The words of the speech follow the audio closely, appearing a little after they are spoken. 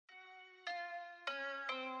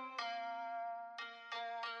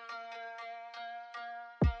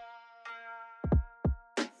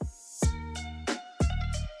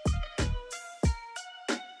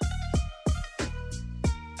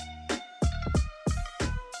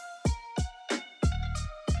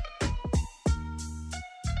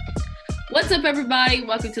What's up, everybody?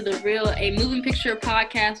 Welcome to The Real, a moving picture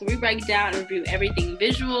podcast where we break down and review everything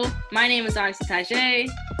visual. My name is Onyx Tajay.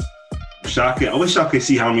 I wish y'all could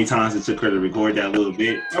see how many times it took her to record that little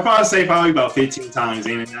bit. I'll probably say about 15 times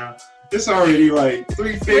in and out. It's already like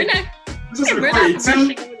 3:50. This is recorded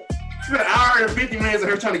too. It's been an hour and 50 minutes of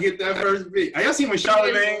her trying to get that first bit. Are y'all seen when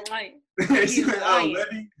Charlamagne? She went,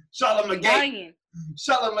 Levy? Charlamagne.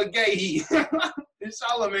 It's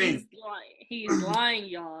Charlamagne. He's lying,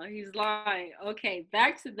 y'all. He's lying. Okay,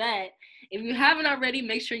 back to that. If you haven't already,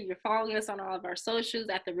 make sure you're following us on all of our socials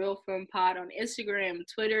at The Real Film Pod on Instagram,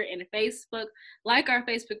 Twitter, and Facebook. Like our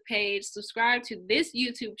Facebook page. Subscribe to this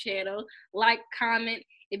YouTube channel. Like, comment.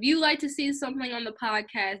 If you like to see something on the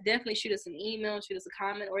podcast, definitely shoot us an email, shoot us a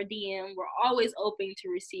comment or a DM. We're always open to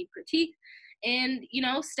receive critique. And,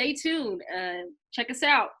 stay tuned. Check us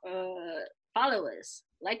out. Follow us.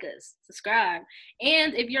 Like us, subscribe.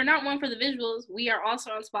 And if you're not one for the visuals, we are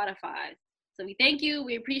also on Spotify. So we thank you,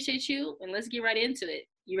 we appreciate you, and let's get right into it.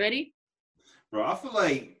 You ready? Bro, I feel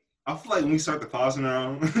like when we start the pausing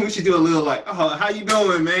around, we should do a little like, oh, how you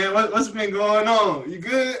doing, man? What's been going on? You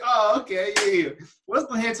good? Oh, okay, yeah. Let's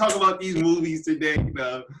go ahead and talk about these movies today.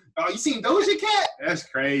 Oh, you seen Doja Cat? That's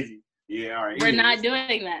crazy. Yeah, all right. We're not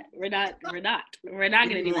doing that. We're not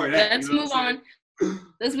gonna do that. Let's move on.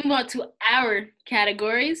 Let's move on to our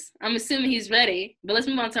categories. I'm assuming he's ready, but let's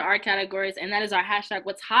move on to our categories, and that is our hashtag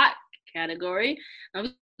What's Hot category.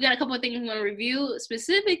 We got a couple of things we want to review,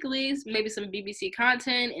 specifically maybe some BBC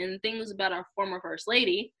content and things about our former First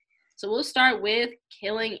Lady. So we'll start with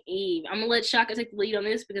Killing Eve. I'm going to let Shaka take the lead on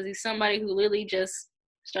this because he's somebody who literally just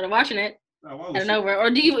started watching it. I don't know,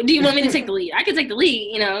 or do you want me to take the lead? I can take the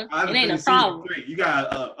lead, it ain't no problem. You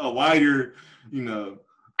got a wider, I don't know.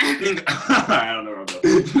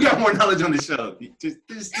 You got more knowledge on the show. Just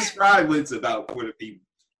describe what it's about for the people.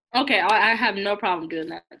 Okay, I have no problem doing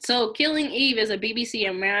that. So, Killing Eve is a BBC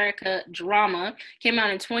America drama. Came out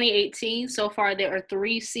in 2018. So far, there are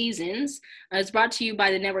 3 seasons. It's brought to you by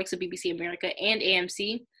the networks of BBC America and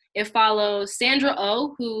AMC. It follows Sandra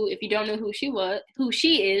Oh, who, if you don't know who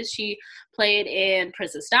she is, she played in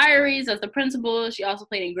Princess Diaries as the principal. She also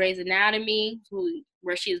played in Grey's Anatomy,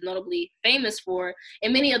 where she is notably famous for,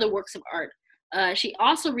 and many other works of art. She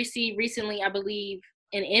also received recently, I believe,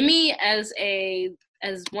 an Emmy as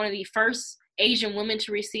one of the first Asian women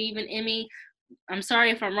to receive an Emmy. I'm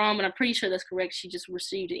sorry if I'm wrong, but I'm pretty sure that's correct. She just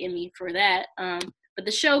received an Emmy for that. But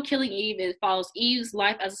the show Killing Eve follows Eve's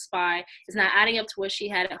life as a spy. It's not adding up to what she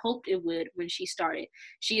had hoped it would when she started.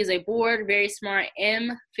 She is a bored, very smart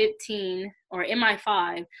M15 or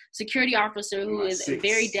MI5 security officer who is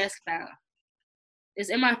very desk-bound. It's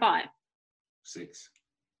MI5. 6.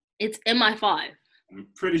 It's MI5. I'm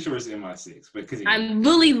pretty sure it's MI6, but I'm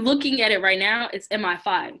really looking at it right now. It's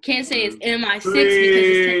MI5. Can't say it's MI6 because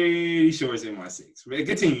pretty sure it's MI6. But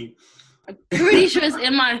continue. I'm pretty sure it's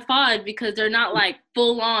MI5 because they're not like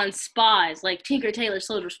full-on spies, like Tinker Tailor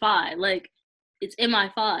Soldier Spy. Like, it's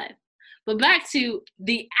MI5. But back to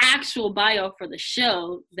the actual bio for the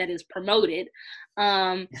show that is promoted.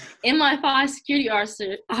 MI5 security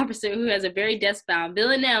officer who has a very desk-bound.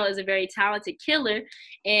 Villanelle is a very talented killer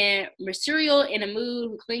and mercurial in a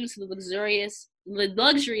mood who clings to the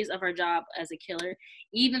luxuries of her job as a killer.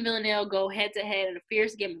 Eve and Villanelle go head-to-head in a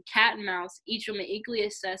fierce game of cat and mouse, each woman equally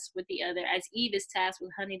obsessed with the other, as Eve is tasked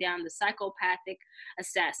with hunting down the psychopathic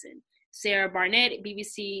assassin. Sarah Barnett,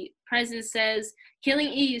 BBC Presence, says, Killing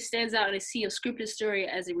Eve stands out in a sea of scripted story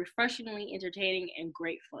as a refreshingly entertaining and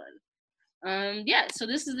great fun. So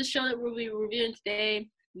this is the show that we'll be reviewing today.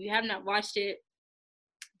 If you have not watched it,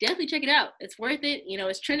 definitely check it out. It's worth it.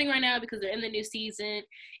 It's trending right now because they're in the new season,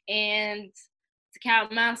 and it's a cat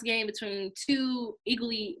and mouse game between 2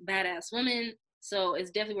 equally badass women, so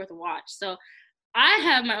it's definitely worth a watch. So I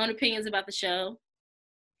have my own opinions about the show.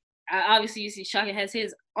 Obviously, you see Shaka has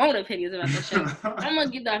his own opinions about the show. I'm going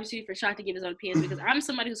to give the opportunity for Shaka to give his own opinions because I'm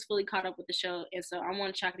somebody who's fully caught up with the show, and so I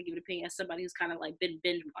want Shaka to give an opinion as somebody who's kind of like been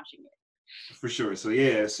binge watching it. For sure.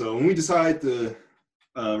 So when we decided to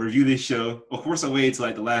review this show, of course I waited till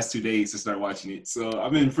like the last 2 days to start watching it. So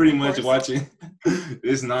I've been pretty much watching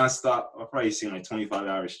this nonstop. I've probably seen like 25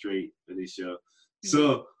 hours straight for this show. Mm-hmm.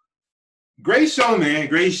 So great show, man.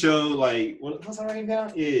 Great show. Like, what's I writing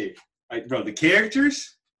down? Yeah. Like, bro, the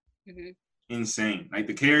characters, insane. Like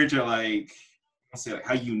the character, like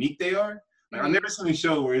how unique they are. Like I've never seen a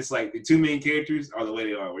show where it's like the 2 main characters are the way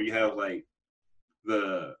they are, where you have like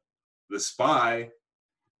the spy,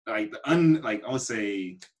 like I would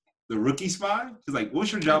say the rookie spy. Cause like, what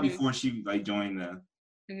was your job before she like joined the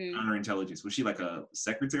counterintelligence? Was she like a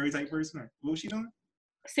secretary type person, or what was she doing?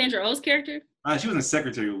 Sandra Oh's character? She wasn't a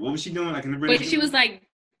secretary. What was she doing? Like in the British. But she was like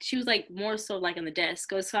she was like more so like in the desk.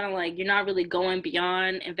 So it's kind of like you're not really going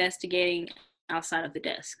beyond investigating outside of the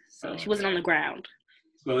desk. So she wasn't on the ground.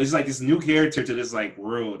 So it's like this new character to this like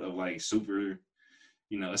world of like super,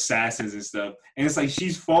 assassins and stuff. And it's like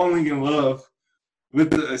she's falling in love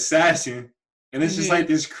with the assassin. And it's just like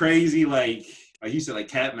this crazy, like you said, like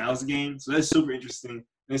cat mouse game. So that's super interesting. And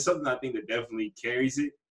it's something I think that definitely carries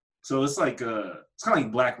it. So it's like it's kind of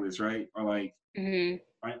like Blacklist, right? Or like I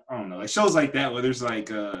don't know, like shows like that where there's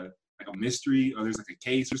like a mystery or there's like a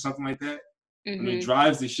case or something like that. And it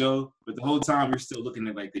drives the show, but the whole time you're still looking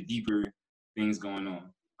at like the deeper things going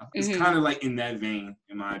on. It's kind of like in that vein,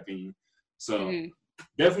 in my opinion. So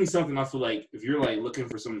definitely something I feel like if you're like looking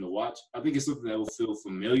for something to watch, I think it's something that will feel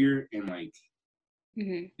familiar and like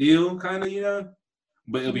feel kind of,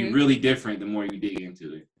 but it'll be really different the more you dig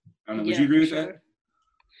into it. I don't know. Would you agree with that?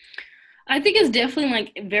 I think it's definitely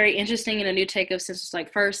like very interesting and a new take of since it's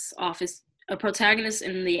like first off is a protagonist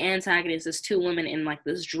and the antagonist is two women in like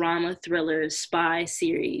this drama thriller spy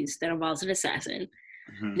series that involves an assassin.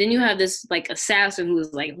 Then you have this like assassin who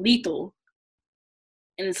is like lethal,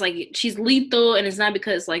 and it's like she's lethal, and it's not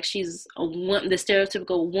because like she's the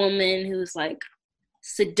stereotypical woman who's like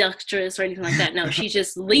seductress or anything like that. No, she's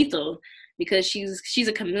just lethal because she's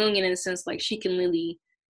a chameleon in a sense, like she can really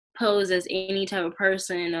pose as any type of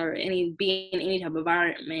person or be in any type of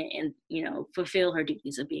environment and fulfill her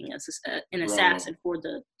duties of being an assassin for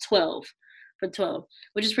 12,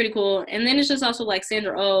 which is pretty cool. And then it's just also like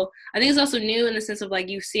Sandra Oh, I think it's also new in the sense of like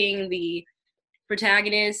you seeing the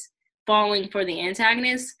protagonist falling for the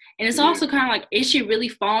antagonist, and it's also kind of like, is she really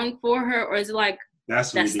falling for her, or is it like that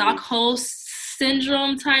Stockholm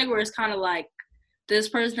syndrome type where it's kind of like this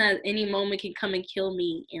person at any moment can come and kill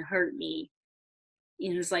me and hurt me.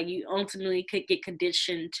 And it's like you ultimately could get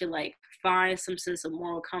conditioned to like find some sense of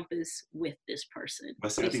moral compass with this person.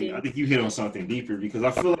 But I think you hit on something deeper because I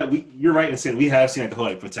feel like you're right in saying we have seen like the whole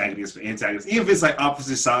like protagonist or antagonist, even if it's like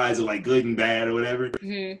opposite sides or like good and bad or whatever.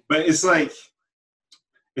 But it's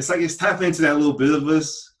tapping into that little bit of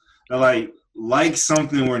us that like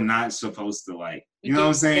something we're not supposed to like. You know what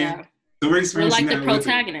I'm saying? Yeah. So we're experiencing like the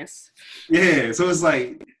protagonist. Yeah. So it's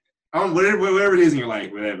like, whatever it is in your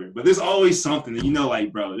life, whatever. But there's always something that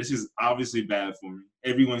like, bro, this is obviously bad for me.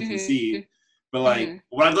 Everyone can see it. But like,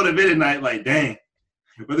 when I go to bed at night, like, dang.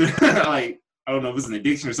 But like, I don't know if it's an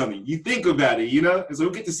addiction or something. You think about it, And so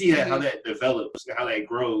we get to see how that develops and how that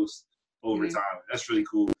grows over time. That's really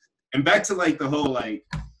cool. And back to like the whole like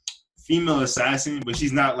female assassin, but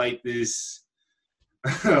she's not like this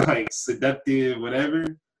like seductive, whatever.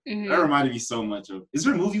 That reminded me so much of. Is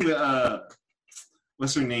there a movie with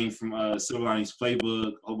what's her name from Silver Linings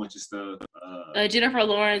Playbook? A whole bunch of stuff. Jennifer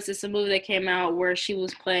Lawrence. It's a movie that came out where she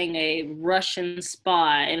was playing a Russian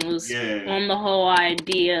spy, and it was on the whole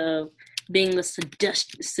idea of being the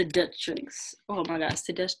seductress. Oh my God,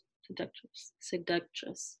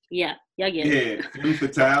 seductress. Yeah, I get it. Yeah, femme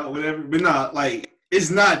fatale, whatever. But not like it's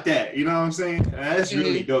not that. You know what I'm saying? That's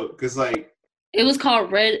really dope because like it was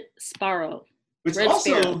called Red Sparrow. Which Red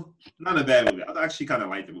also Sparrow. Not a bad movie. I actually kind of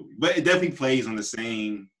like the movie, but it definitely plays on the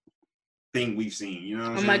same thing we've seen. You know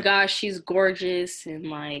what I'm saying? My gosh, she's gorgeous and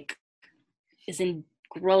like is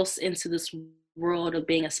engrossed into this world of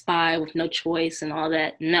being a spy with no choice and all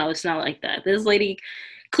that. No, it's not like that. This lady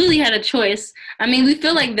clearly had a choice. I mean, we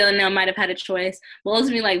feel like Villanelle might have had a choice, but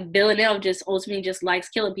ultimately, like Villanelle just likes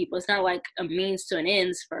killing people. It's not like a means to an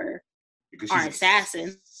ends for our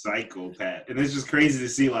assassin. Psychopath, and it's just crazy to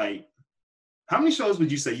see like. How many shows would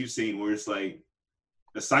you say you've seen where it's like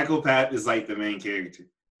the psychopath is like the main character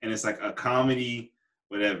and it's like a comedy,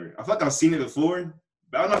 whatever? I feel like I've seen it before,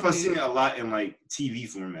 but I don't know if I've seen it a lot in like TV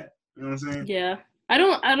format. You know what I'm saying? Yeah. I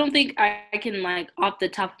don't think I can like off the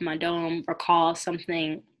top of my dome recall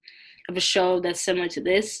something of a show that's similar to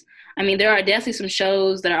this. I mean, there are definitely some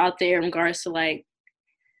shows that are out there in regards to like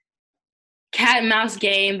cat and mouse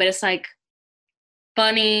game, but it's like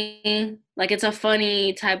funny, like it's a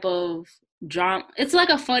funny type of drama. It's like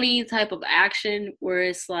a funny type of action where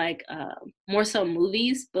it's like more so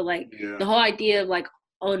movies, but like the whole idea of like,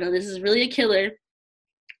 oh no, this is really a killer.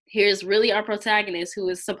 Here's really our protagonist who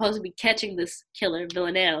is supposed to be catching this killer,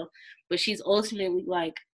 Villanelle, but she's ultimately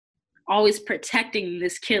like always protecting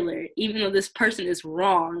this killer, even though this person is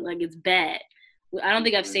wrong, like it's bad. I don't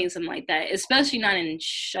think I've seen something like that, especially not in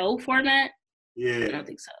show format. Yeah, I don't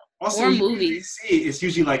think so. Also, or movies. It's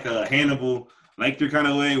usually like a Hannibal Lecter kind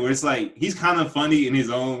of way, where it's like he's kind of funny in his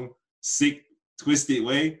own sick, twisted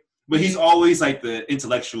way, but he's always like the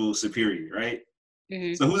intellectual superior, right?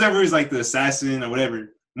 So whoever is like the assassin or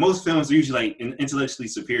whatever, most films are usually like intellectually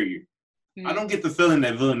superior. I don't get the feeling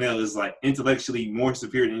that Villanelle is like intellectually more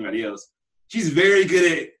superior than anybody else. she's very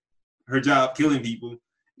good at her job, killing people.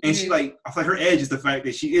 And she like, I feel like her edge is the fact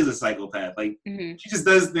that she is a psychopath. Like, she just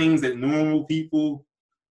does things that normal people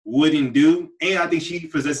wouldn't do. And I think she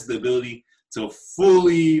possesses the ability to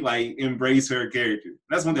fully like embrace her character.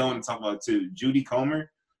 That's one thing I want to talk about too. Judy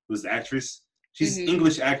Comer, who's the actress. She's an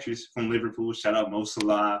English actress from Liverpool. Shout out Mo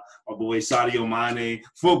Salah, our boy Sadio Mane.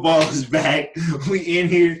 Football is back. We in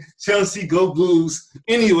here. Chelsea, go Blues.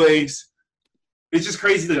 Anyways, it's just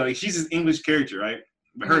crazy that like she's an English character, right?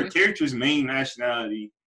 But her character's main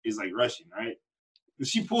nationality is like Russian, right? And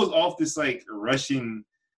she pulls off this like Russian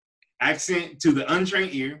accent to the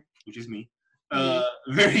untrained ear, which is me,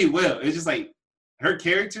 very well. It's just like her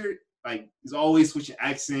character like is always switching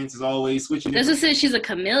accents, is always switching. That's what says she's a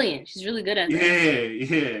chameleon. She's really good at that.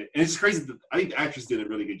 Yeah. And it's crazy. I think the actress did a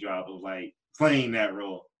really good job of like playing that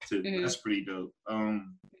role too. That's pretty dope.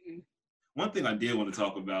 One thing I did want to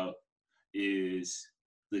talk about is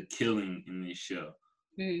the killing in this show.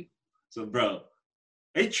 So, bro,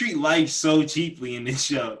 they treat life so cheaply in this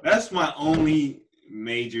show. That's my only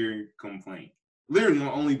major complaint. Literally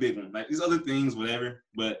my only big one. Like, these other things, whatever.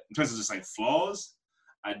 But in terms of just, like, flaws,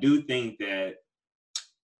 I do think that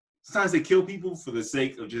sometimes they kill people for the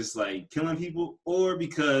sake of just, like, killing people or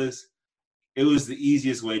because it was the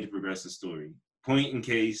easiest way to progress the story. Point in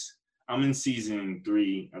case, I'm in season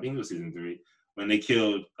 3. I think it was season 3. When they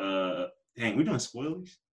killed, dang, we're doing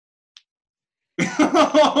spoilers?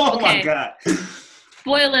 Oh, okay. My God.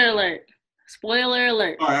 Spoiler alert. Spoiler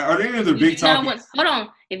alert. All right, are there any other big topics? Hold on.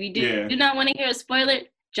 If you do not want to hear a spoiler,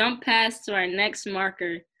 jump past to our next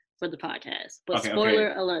marker for the podcast. But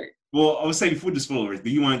spoiler alert. Well, I would say before the spoilers, do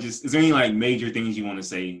you want to is there any like major things you want to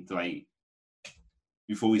say to like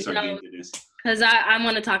before we start getting into this? Because I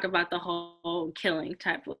want to talk about the whole killing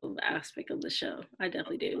type of aspect of the show. I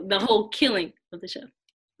definitely do. The whole killing of the show.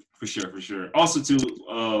 For sure. Also, too,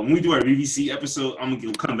 when we do our BBC episode, I'm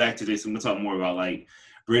going to come back to this and we'll talk more about, like,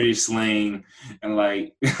 British slang and,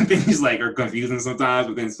 like, things, like, are confusing sometimes,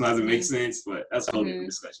 but then sometimes it makes sense. But that's a whole different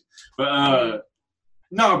discussion. But,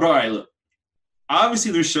 no, bro, all right, look.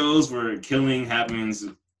 Obviously, there's shows where killing happens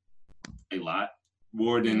a lot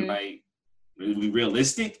more than, like,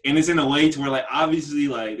 realistic. And it's in a way to where, like, obviously,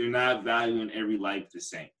 like, they're not valuing every life the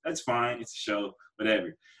same. That's fine. It's a show,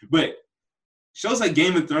 whatever. But shows like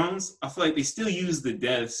Game of Thrones, I feel like they still use the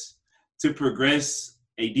deaths to progress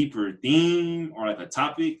a deeper theme or like a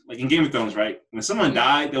topic. Like in Game of Thrones, right? When someone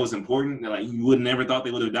died that was important, that like you would never thought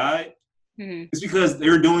they would have died, it's because they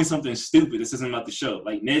were doing something stupid. This isn't about the show.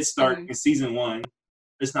 Like Ned Stark in season 1,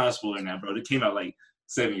 it's not a spoiler now, bro. It came out like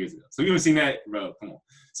 7 years ago. So if you haven't seen that, bro, come on.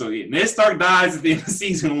 So yeah, Ned Stark dies at the end of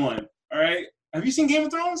season 1. All right? Have you seen Game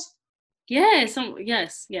of Thrones? Yes.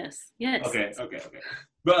 Okay.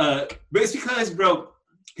 But it's because, bro,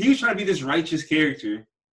 he was trying to be this righteous character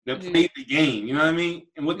that played the game. You know what I mean?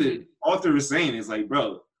 And what the author was saying is like,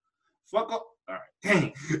 bro, fuck off. All right,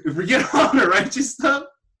 dang. Forget all the righteous stuff.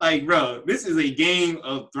 Like, bro, this is a Game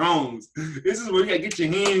of Thrones. This is where you gotta get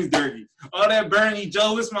your hands dirty. All that Bernie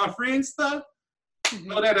Joe is my friend stuff,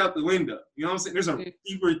 throw that out the window. You know what I'm saying? There's a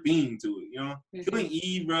deeper theme to it, you know? Killing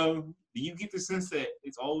Eve, bro, do you get the sense that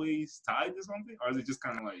it's always tied to something? Or is it just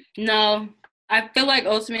kind of like... No. I feel like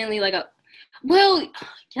ultimately, like,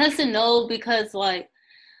 yes and no, because, like,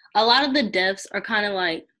 a lot of the deaths are kind of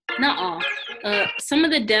like, not all, some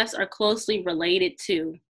of the deaths are closely related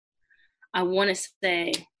to, I want to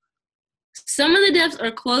say, some of the deaths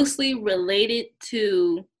are closely related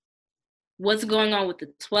to what's going on with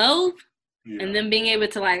the 12, and them being able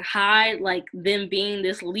to, like, hide, like, them being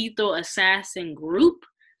this lethal assassin group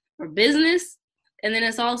or business. And then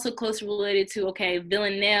it's also closely related to, okay,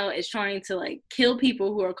 Villanelle is trying to, like, kill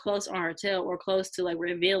people who are close on her tail or close to, like,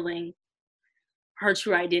 revealing her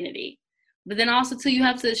true identity. But then also, too, you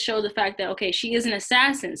have to show the fact that, okay, she is an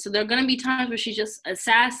assassin. So there are going to be times where she's just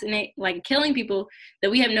killing people that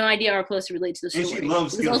we have no idea are closely related to the story. And she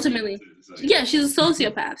loves killing ultimately, people. Yeah, she's a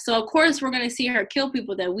sociopath. So, of course, we're going to see her kill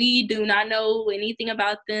people that we do not know anything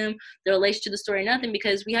about them, their relation to the story, nothing,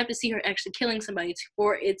 because we have to see her actually killing somebody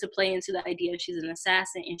for it to play into the idea she's an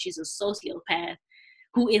assassin and she's a sociopath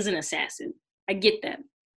who is an assassin. I get that.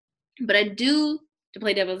 But I do, to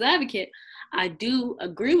play devil's advocate, I do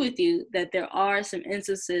agree with you that there are some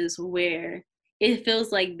instances where it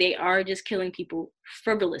feels like they are just killing people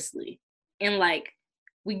frivolously. And, like,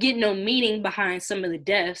 we get no meaning behind some of the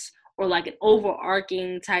deaths or, like, an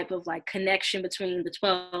overarching type of, like, connection between the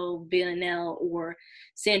 12, Villanelle, or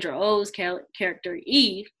Sandra Oh's character,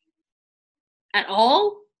 Eve, at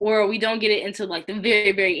all. Or we don't get it until, like, the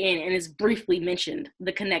very, very end, and it's briefly mentioned,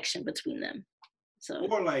 the connection between them. So,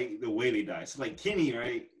 or, like, the way they die. So, like, Kenny,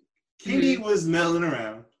 right? Kenny was meddling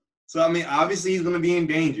around. So I mean, obviously he's gonna be in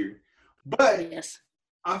danger, but Yes.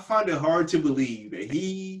 I find it hard to believe that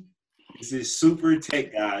he is this super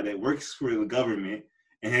tech guy that works for the government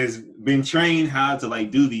and has been trained how to like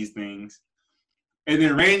do these things. And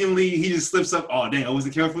then randomly he just slips up. Oh dang, I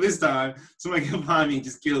wasn't careful this time. Somebody can find me and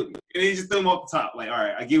just kill me. And he just threw him off the top. Like, all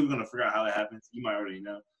right, I get we're gonna figure out how that happens. You might already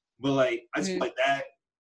know. But like I just feel like that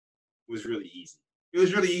was really easy. It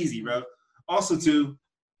was really easy, bro. Also too,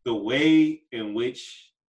 the way in which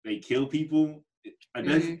they kill people, I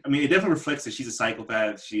mean, it definitely reflects that she's a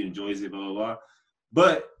psychopath. She enjoys it, blah, blah, blah.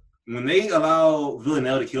 But when they allow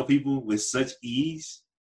Villanelle to kill people with such ease,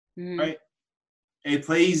 right? It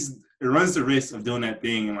runs the risk of doing that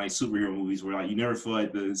thing in like superhero movies where like you never feel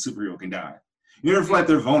like the superhero can die. You never feel like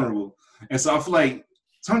they're vulnerable. And so I feel like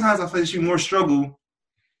sometimes I feel like she more struggle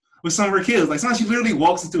with some of her kills. Like sometimes she literally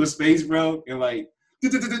walks into a space, bro, and like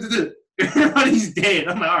everybody's dead.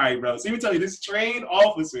 I'm like, all right, bro. So let me tell you, this trained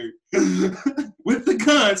officer with the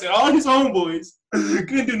guns and all his homeboys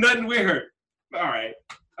couldn't do nothing with her. All right.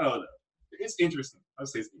 I don't know. It's interesting. I would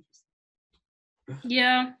say it's interesting.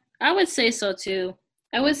 Yeah, I would say so too.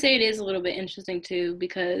 I would say it is a little bit interesting too,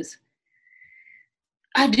 because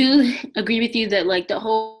I do agree with you that like the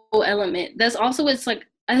whole element, that's also what's like,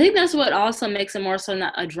 I think that's what also makes it more so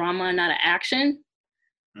not a drama, not an action.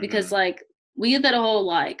 Because like we get that whole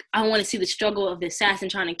like, I want to see the struggle of the assassin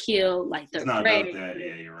trying to kill like the prey. It's not about that.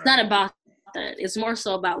 Yeah, you're right. It's not about that. It's more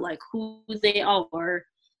so about like who they are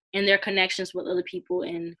and their connections with other people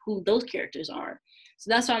and who those characters are. So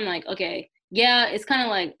that's why I'm like, okay, yeah, it's kind of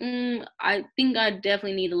like, I think I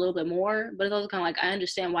definitely need a little bit more, but it's also kind of like, I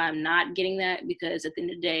understand why I'm not getting that, because at the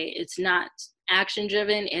end of the day, it's not action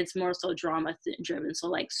driven, it's more so drama driven. So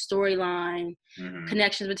like storyline,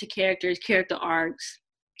 connections with the characters, character arcs,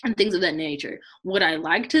 and things of that nature. Would I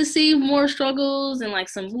like to see more struggles and like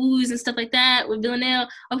some woos and stuff like that with Villanelle?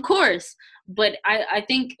 Of course. But I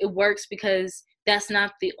think it works because that's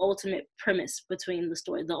not the ultimate premise between the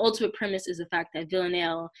story. The ultimate premise is the fact that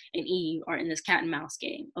Villanelle and Eve are in this cat and mouse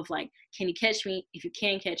game of like, can you catch me? If you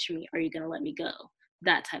can catch me, are you going to let me go?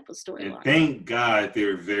 That type of storyline. And thank God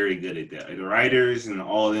they're very good at that. Like the writers and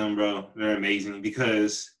all of them, bro, they're amazing,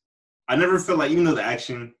 because I never felt like, even though the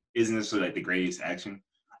action isn't necessarily like the greatest action,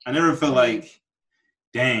 I never felt like,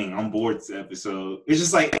 dang, I'm bored this episode. It's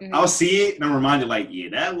just like, I'll see it and I'm reminded like, yeah,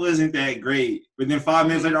 that wasn't that great. But then 5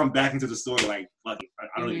 minutes later, I'm back into the story like, fuck it,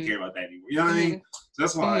 I don't even care about that anymore. You know what I mean? So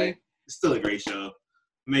that's why it's still a great show.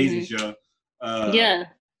 Amazing show. Yeah,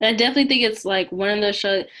 I definitely think it's like one of those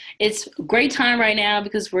shows. It's a great time right now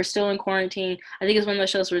because we're still in quarantine. I think it's one of those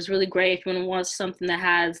shows where it's really great if you want to watch something that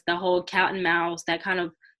has the whole cat and mouse, that kind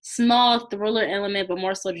of small thriller element, but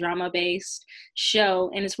more so drama-based show,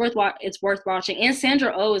 and it's worth watching. And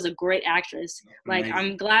Sandra Oh is a great actress. Like,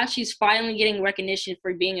 I'm glad she's finally getting recognition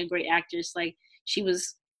for being a great actress. Like, she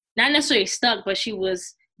was not necessarily stuck, but she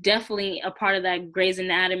was definitely a part of that Grey's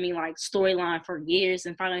Anatomy like storyline for years,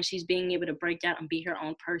 and finally she's being able to break out and be her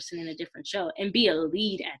own person in a different show and be a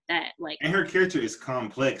lead at that. Like, and her character is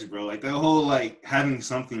complex, bro. Like that whole like having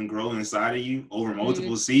something grow inside of you over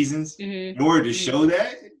multiple seasons in order to show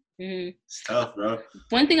that. It's tough, bro.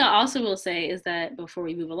 One thing I also will say is that, before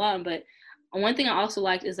we move along, but one thing I also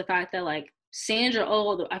liked is the fact that like Sandra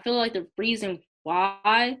Oh, I feel like the reason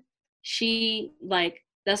why she like,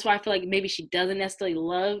 that's why I feel like maybe she doesn't necessarily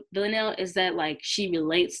love Villanelle is that like she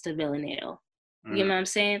relates to Villanelle. You know what I'm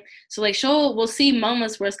saying? So like we'll see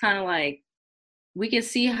moments where it's kind of like we can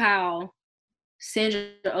see how Sandra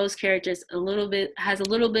Oh's character has a little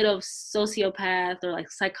bit of sociopath or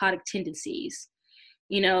like psychotic tendencies.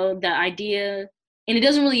 You know, the idea, and it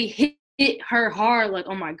doesn't really hit her hard, like,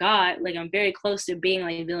 oh my God, like I'm very close to being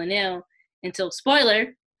like Villanelle, until,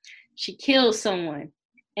 spoiler, she kills someone.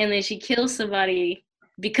 And then she kills somebody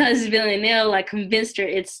because Villanelle like convinced her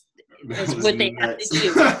it's what they have to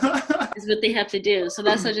do. It's what they have to do. So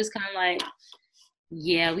that's just kind of like,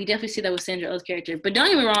 yeah, we definitely see that with Sandra Oh's character. But don't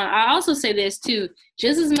get me wrong, I also say this too,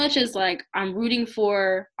 just as much as like I'm rooting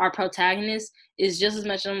for our protagonist, is just as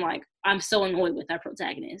much I'm like, I'm so annoyed with our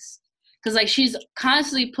protagonist. Because like she's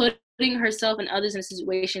constantly putting herself and others in a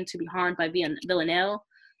situation to be harmed by Villanelle.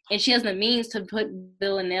 And she has the means to put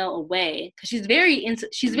Villanelle away. Because she's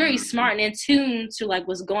very smart and in tune to like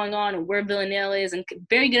what's going on and where Villanelle is, and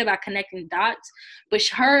very good about connecting dots. But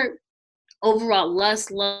her overall lust,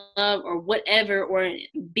 love, or whatever, or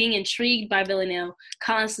being intrigued by Villanelle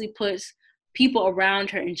constantly puts people around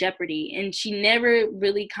her in jeopardy. And she never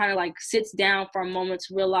really kind of like sits down for a moment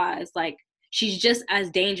to realize like she's just as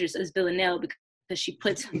dangerous as Villanelle, because she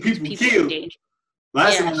puts people in danger.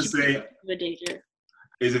 Last thing I'm going to say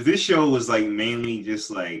is, if this show was like mainly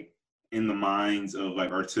just like in the minds of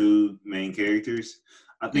like our two main characters,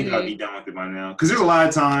 I think I'd be done with it by now. Because there's a lot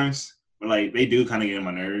of times where like they do kind of get on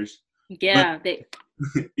my nerves. Yeah, but,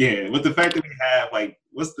 yeah. But the fact that we have like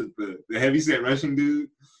what's the heavyset Russian dude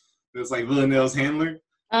that's like Villanelle's handler.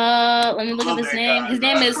 Let me look up his name. His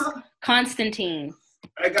name is Constantine.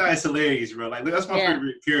 That guy is hilarious, bro. Like that's my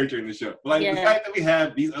favorite character in the show. But, like the fact that we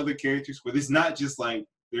have these other characters where it's not just like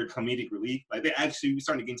their comedic relief, like they actually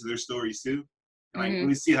starting to get into their stories too. And, like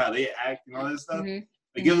really see how they act and all that stuff.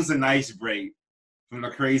 It gives us a nice break from the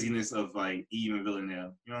craziness of like Eve and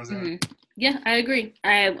Villanelle. You know what I'm saying? Yeah, I agree.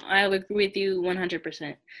 I would agree with you 100%.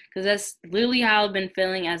 Because that's literally how I've been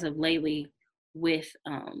feeling as of lately with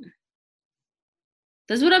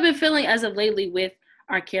that's what I've been feeling as of lately with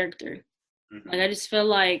our character. Like I just feel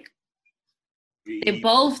like they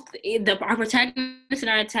both, our protagonist and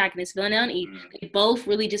our antagonist, Villanelle and Eve, they both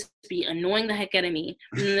really just be annoying the heck out of me.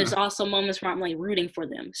 And then there's also moments where I'm like rooting for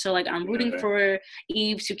them. So like I'm rooting for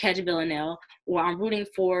Eve to catch Villanelle, or I'm rooting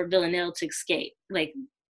for Villanelle to escape. Like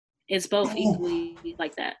it's both equally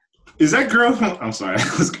like that. Is that girl from? I'm sorry,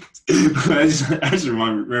 I just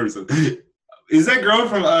remember something. Is that girl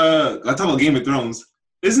from? I talk about Game of Thrones.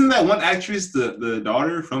 Isn't that one actress the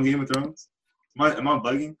daughter from Game of Thrones? Am I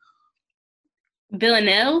bugging?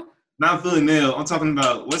 Villanelle? Not Villanelle. I'm talking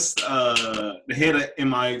about what's the head of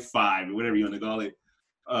MI5 or whatever you want to call it.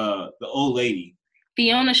 The old lady.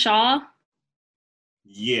 Fiona Shaw?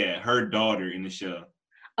 Yeah, her daughter in the show.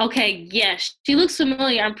 Okay, yes. She looks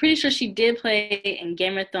familiar. I'm pretty sure she did play in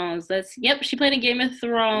Game of Thrones. She played in Game of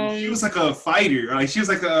Thrones. She was like a fighter. Like she was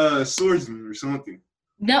like a swordsman or something.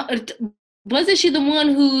 No, wasn't she the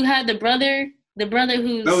one who had the brother? The brother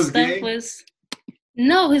whose stuff gay? Was...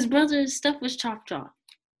 No, his brother's stuff was chopped off.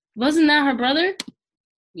 Wasn't that her brother?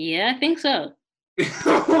 Yeah, I think so.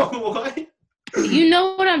 What? You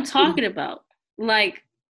know what I'm talking about. Like,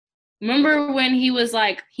 remember when he was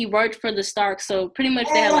like, he worked for the Stark, so pretty much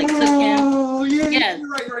they had like took him. Oh, yeah.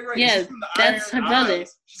 Right. Yeah, that's her brother.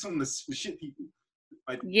 She's from the ship people.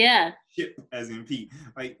 Like, yeah. Ship as in P.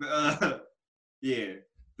 Like, yeah,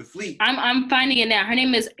 the fleet. I'm finding it now. Her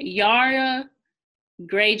name is Yara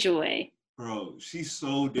Greyjoy. Bro, she's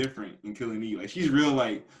so different in Killing Eve. Like, she's real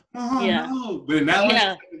like, no. But in that one, she's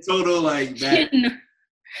like total like that.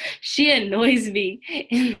 She annoys me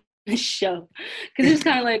in the show. Because it's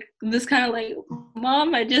kind of like,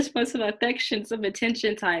 Mom, I just want some affection, some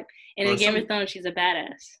attention type. And in Game of Thrones, she's a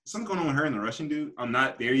badass. Something going on with her and the Russian dude. I'm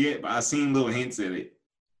not there yet, but I've seen little hints at it.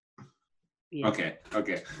 Yeah. Okay.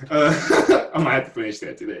 I'm gonna have to finish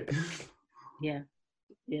that today. Yeah.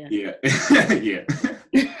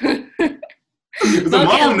 The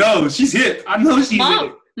mom knows. She's hip. I know she's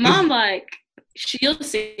hip. Mom, like, she'll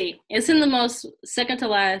see. It's in the most second to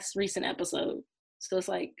last recent episode. So it's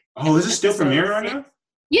like... Oh, is it still premiering right now?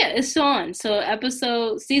 Yeah, it's still on.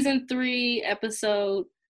 So season 3, episode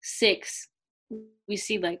 6, we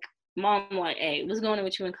see like, Mom like, hey, what's going on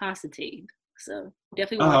with you and Constantine? So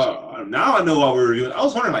definitely watch it. Now I know why we're reviewing. I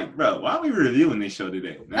was wondering, like, bro, why are we reviewing this show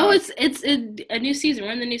today? It's a new season.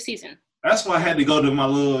 We're in the new season. That's why I had to go to my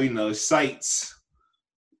little, sites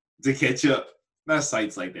to catch up. Not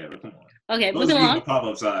sites like that, but come on. Okay, those moving along. The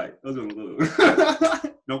pop-up side. Those are the little.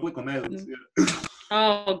 Don't click on that. Yeah.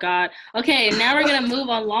 Oh God. Okay, now we're gonna move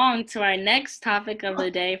along to our next topic of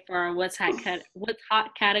the day for our What's Hot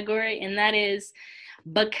category, and that is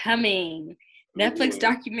Becoming. Netflix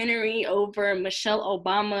documentary over Michelle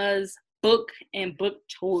Obama's book and book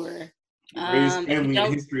tour. The greatest family in the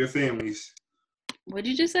history of families. What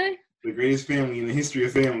did you just say? The greatest family in the history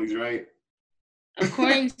of families, right?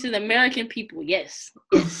 According to the American people, yes.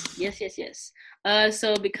 Yes.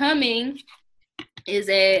 So Becoming is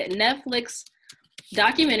a Netflix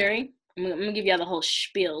documentary. I'm gonna give y'all the whole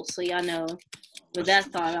spiel so y'all know what that's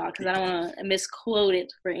all about, because I don't want to misquote it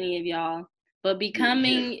for any of y'all. But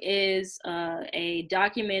Becoming is a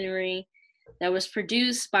documentary that was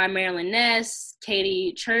produced by Marilyn Ness,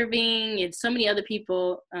 Katie Cherving, and so many other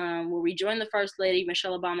people, where we join the First Lady,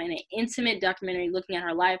 Michelle Obama, in an intimate documentary looking at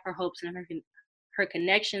her life, her hopes, and her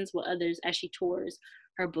connections with others as she tours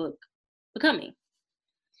her book, Becoming.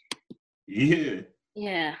 Yeah.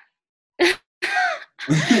 Yeah.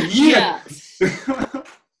 Yeah.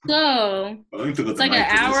 So, it's like an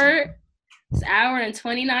hour. It's an hour and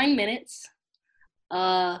 29 minutes.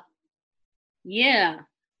 Yeah.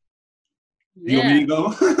 You want me to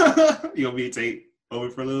go? You want me to take over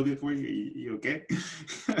for a little bit for you? You okay?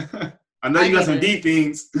 I know you got some deep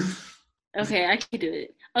things. Okay, I can do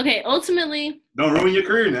it. Okay, ultimately... Don't ruin your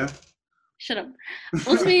career now. Shut up.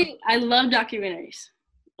 Ultimately, I love documentaries.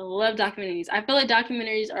 I feel like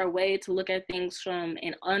documentaries are a way to look at things from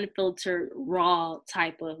an unfiltered, raw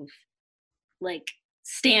type of like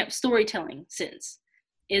stamp storytelling sense,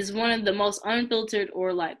 is one of the most unfiltered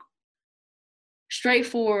or like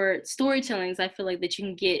straightforward storytellings I feel like that you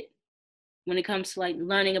can get when it comes to like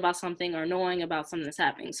learning about something or knowing about something that's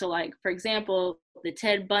happening. So like, for example, the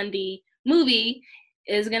Ted Bundy movie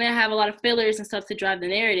is going to have a lot of fillers and stuff to drive the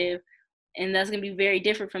narrative. And that's going to be very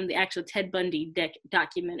different from the actual Ted Bundy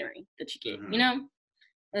documentary that you get, you know?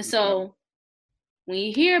 And so when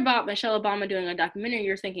you hear about Michelle Obama doing a documentary,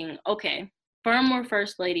 you're thinking, okay, former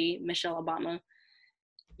First Lady Michelle Obama,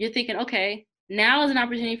 you're thinking, okay, now is an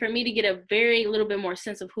opportunity for me to get a very little bit more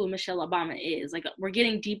sense of who Michelle Obama is. Like, we're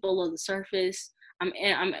getting deep below the surface. I'm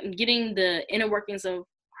getting the inner workings of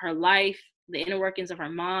her life, the inner workings of her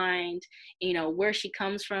mind, you know, where she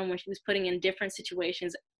comes from when she was putting in different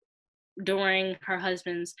situations during her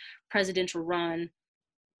husband's presidential run,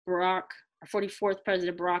 Barack, 44th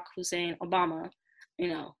President Barack Hussein Obama, you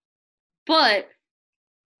know. But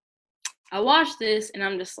I watched this and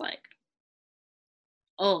I'm just like,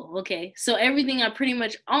 oh, okay. So everything I pretty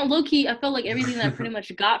much, on low-key, I felt like everything that I pretty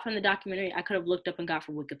much got from the documentary, I could have looked up and got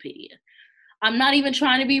from Wikipedia. I'm not even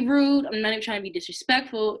trying to be rude. I'm not even trying to be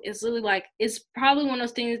disrespectful. It's really like, it's probably one of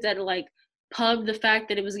those things that like pub the fact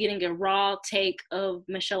that it was getting a raw take of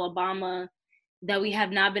Michelle Obama that we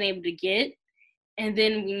have not been able to get. And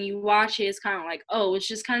then when you watch it, it's kind of like, oh, it's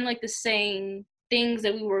just kind of like the same things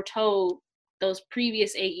that we were told those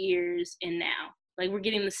previous 8 years and now. Like, we're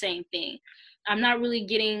getting the same thing. I'm not really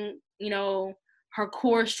getting, you know, her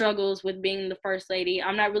core struggles with being the first lady.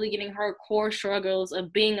 I'm not really getting her core struggles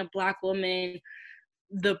of being a Black woman,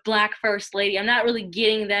 the Black first lady. I'm not really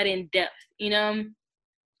getting that in depth, you know?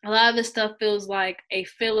 A lot of this stuff feels like a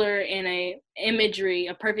filler and a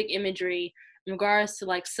perfect imagery in regards to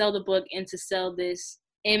like sell the book and to sell this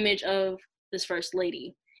image of this first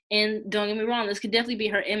lady. And don't get me wrong, this could definitely be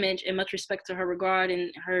her image in much respect to her regard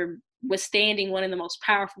and her withstanding one of the most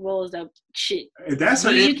powerful roles that shit. That's her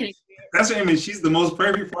image. That's her image. She's the most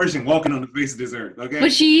perfect person walking on the face of this earth. Okay.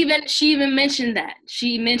 But she even mentioned that.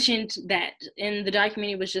 She mentioned that in the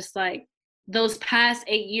documentary was just like those past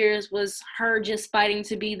 8 years was her just fighting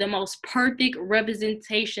to be the most perfect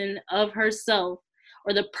representation of herself,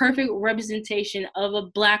 or the perfect representation of a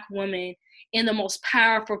Black woman in the most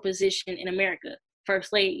powerful position in America,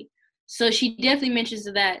 First Lady. So she definitely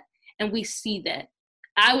mentions that, and we see that.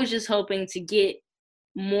 I was just hoping to get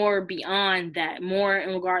more beyond that, more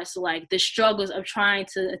in regards to like the struggles of trying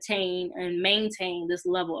to attain and maintain this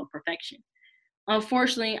level of perfection.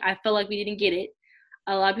 Unfortunately, I feel like we didn't get it.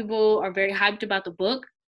 A lot of people are very hyped about the book,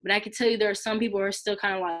 but I can tell you there are some people who are still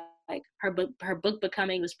kind of like her book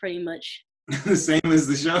becoming was pretty much the same as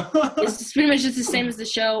the show. It's pretty much just the same as the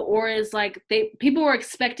show, or it's like people were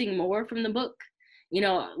expecting more from the book. You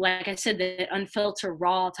know, like I said, that unfiltered,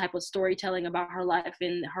 raw type of storytelling about her life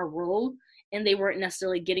and her role, and they weren't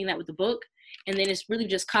necessarily getting that with the book. And then it's really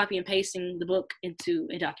just copy and pasting the book into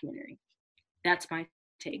a documentary. That's my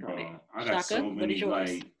take on it. I got so many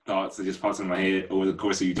like thoughts that just popped in my head over the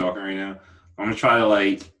course of you talking right now. I'm gonna try to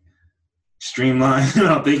like streamline what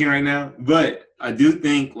I'm thinking right now, but I do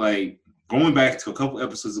think like going back to a couple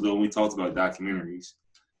episodes ago when we talked about documentaries.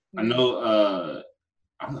 Mm-hmm. I know.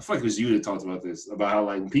 I feel like it was you that talked about this, about how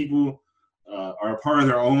like when people are a part of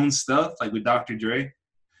their own stuff, like with Dr. Dre,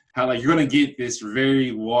 how like you're gonna get this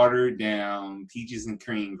very watered down peaches and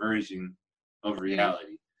cream version of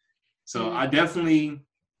reality. So I definitely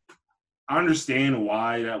understand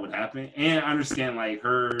why that would happen, and I understand like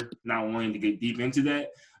her not wanting to get deep into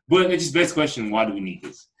that. But it's just best question: why do we need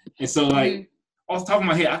this? And so like off the top of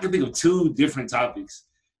my head, I can think of 2 different topics.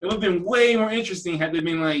 It would have been way more interesting had they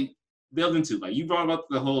been like delved into. Like you brought up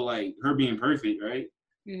the whole like her being perfect, right?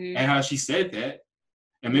 Mm-hmm. And how she said that,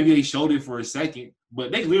 and maybe they showed it for a second,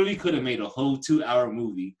 but they literally could have made a whole 2-hour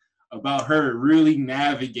movie about her really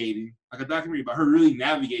navigating, like a documentary about her really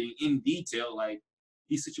navigating in detail like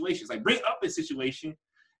these situations. Like bring up a situation,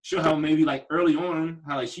 show how maybe like early on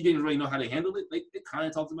how like she didn't really know how to handle it. Like they kind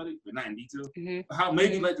of talked about it, but not in detail. Mm-hmm. How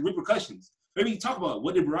maybe like the repercussions. Maybe you talk about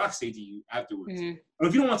what did Barack say to you afterwards. Mm-hmm. Or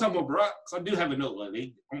if you don't want to talk about Barack, because I do have a note, like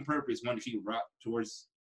they on purpose wanted to keep Barack towards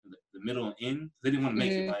the middle and end. They didn't want to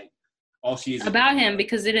make it like all she is about him,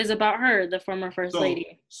 because it is about her, the former first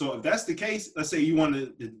lady. So if that's the case, let's say you want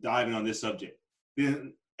to dive in on this subject,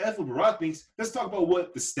 then as for Barack thinks, let's talk about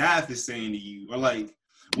what the staff is saying to you, or like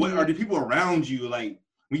what are the people around you, like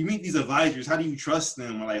when you meet these advisors, how do you trust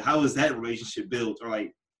them, or like how is that relationship built, or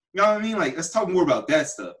like, you know what I mean? Like, let's talk more about that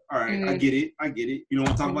stuff. All right, I get it. You don't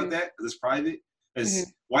want to talk about that because it's private.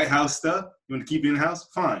 It's White House stuff. You want to keep it in the house?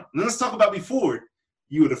 Fine. And then let's talk about before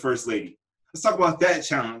you were the first lady. Let's talk about that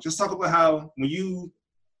challenge. Let's talk about how when you,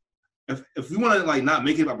 if we want to like not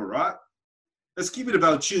make it about Barack, let's keep it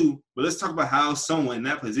about you, but let's talk about how someone in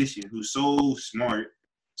that position who's so smart,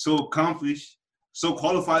 so accomplished, so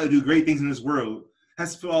qualified to do great things in this world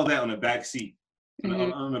has to put all that on the back seat,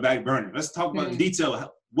 on the back burner. Let's talk about in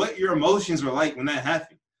detail what your emotions were like when that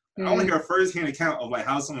happened. I want to hear a first-hand account of like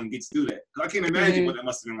how someone gets through that. I can't imagine what that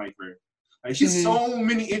must have been like for her. Like she's so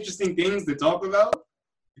many interesting things to talk about.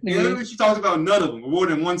 And literally she talks about none of them more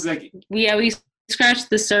than 1 second. Yeah, we scratched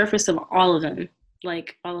the surface of all of them.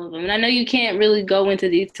 Like all of them. And I know you can't really go into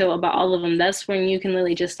detail about all of them. That's when you can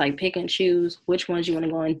literally just like pick and choose which ones you want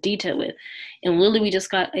to go in detail with. And literally we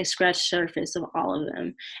just got a scratched surface of all of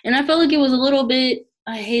them. And I felt like it was a little bit,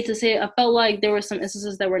 I hate to say it, I felt like there were some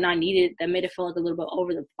instances that were not needed that made it feel like a little bit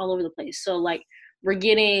all over the place. So like we're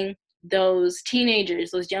getting those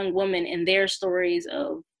teenagers, those young women and their stories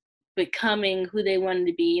of becoming who they wanted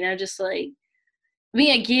to be. And I'm just like, I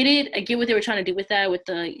mean, I get it. I get what they were trying to do with that, with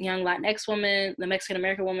the young Latinx woman, the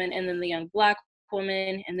Mexican-American woman, and then the young Black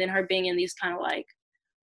woman, and then her being in these kind of like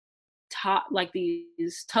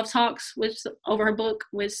these tough talks over her book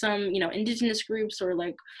with some, indigenous groups or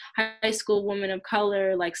like high school women of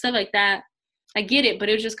color, like stuff like that. I get it, but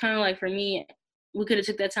it was just kind of like, for me, we could have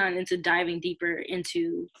took that time into diving deeper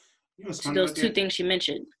into those two things she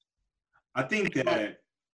mentioned. I think that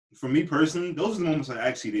for me personally, those are the moments I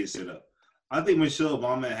actually did sit up. I think Michelle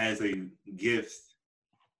Obama has a gift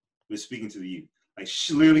with speaking to the youth. Like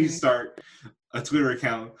she literally start a Twitter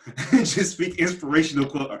account and just speak inspirational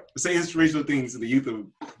things to the youth of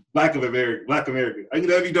Black America. I think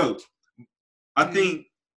that'd be dope. I think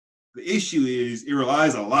the issue is it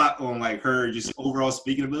relies a lot on like her just overall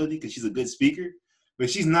speaking ability because she's a good speaker, but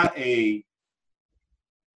she's not I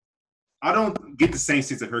don't get the same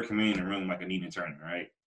sense of her commanding the room like a Nina Turner, right?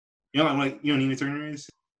 You know who Nina Turner is?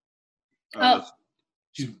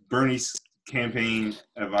 She's Bernie's campaign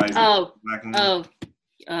advisor.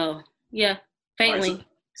 Yeah, faintly. Right,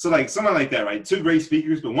 so like someone like that, right? Two great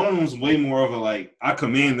speakers, but one of them's way more of a like I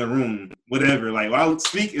command the room, whatever. Like when I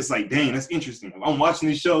speak, it's like, dang, that's interesting. If I'm watching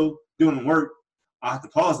this show, doing work, I have to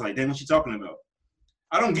pause. Like, dang, what's she talking about?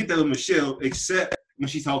 I don't get that with Michelle, except when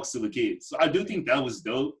she talks to the kids. So I do think that was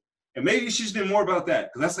dope, and maybe it should have been more about that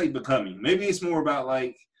because that's like becoming. Maybe it's more about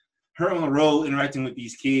like her on the road interacting with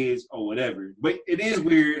these kids or whatever. But it is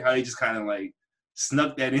weird how they just kind of like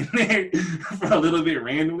snuck that in there for a little bit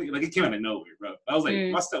randomly. Like it came out of nowhere, bro. I was like,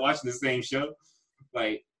 am I still watching the same show?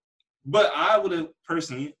 Like, but I would have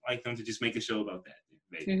personally liked them to just make a show about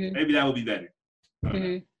that. Maybe that would be better.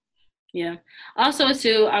 Yeah. Also,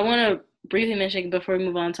 too, I want to briefly mention before we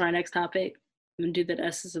move on to our next topic, I'm going to do the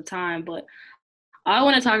essence of time, but I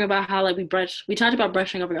want to talk about how like we talked about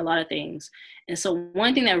brushing over a lot of things. And so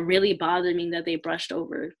one thing that really bothered me that they brushed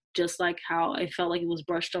over, just like how I felt like it was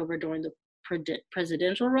brushed over during the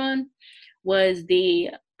presidential run, was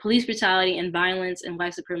the police brutality and violence and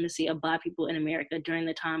white supremacy of Black people in America during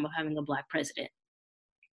the time of having a Black president.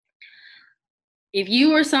 If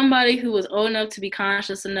you were somebody who was old enough to be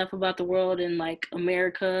conscious enough about the world and like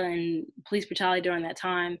America and police brutality during that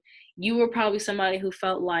time, you were probably somebody who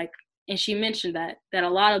felt like, and she mentioned that a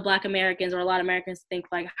lot of Black Americans or a lot of Americans think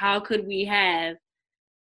like, how could we have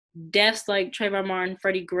deaths like Trayvon Martin,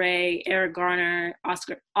 Freddie Gray, Eric Garner,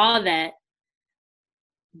 Oscar, all that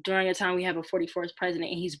during a time we have a 44th president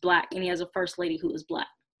and he's Black and he has a first lady who is Black.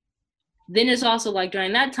 Then it's also like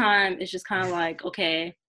during that time, it's just kind of like,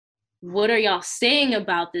 okay, what are y'all saying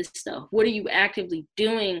about this stuff? What are you actively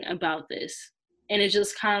doing about this? And it's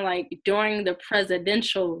just kind of like during the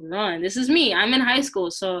presidential run. This is me. I'm in high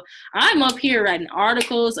school. So I'm up here writing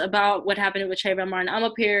articles about what happened with Trayvon Martin. I'm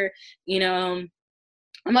up here,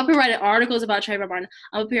 writing articles about Trayvon Martin.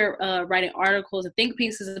 I'm up here writing articles and think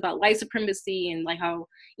pieces about white supremacy and like how,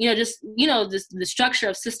 the structure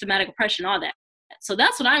of systematic oppression, all that. So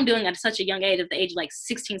that's what I'm doing at such a young age, at the age of like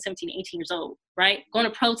 16, 17, 18 years old, right? Going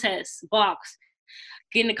to protests, walks,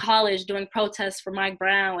 getting to college, doing protests for Mike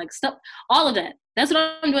Brown, like stuff, all of that. That's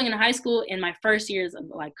what I'm doing in high school in my first years of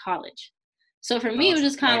like college. So for me, it was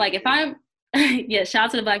just kind of like, if I'm, yeah, shout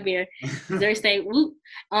out to the Black Bear, Missouri State, whoop.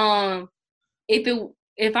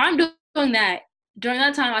 If I'm doing that, during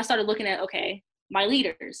that time, I started looking at, okay, my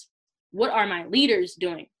leaders, what are my leaders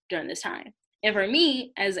doing during this time? And for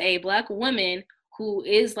me, as a Black woman who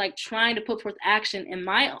is like trying to put forth action in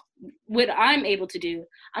what I'm able to do,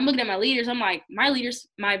 I'm looking at my leaders. I'm like, my leader,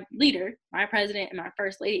 my president and my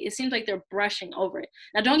first lady, it seems like they're brushing over it.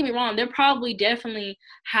 Now, don't get me wrong. They're probably definitely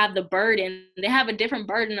have the burden. They have a different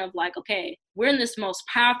burden of like, okay, we're in this most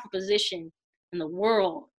powerful position in the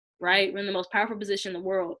world, right? We're in the most powerful position in the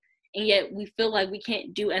world. And yet we feel like we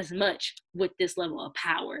can't do as much with this level of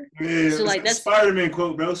power. Yeah, so like that's Spider-Man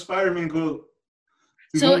quote, bro. Spider-Man quote.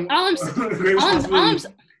 So Great responsibility.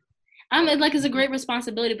 I'm like, it's a great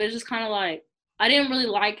responsibility, but it's just kind of like, I didn't really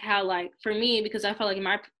like how, like, for me, because I felt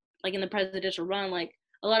like in the presidential run, like,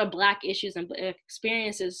 a lot of Black issues and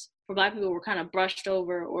experiences for Black people were kind of brushed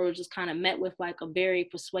over or just kind of met with like a very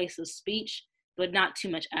persuasive speech, but not too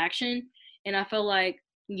much action. And I feel like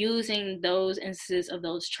using those instances of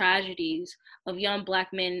those tragedies of young Black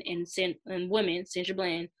men and women, Sandra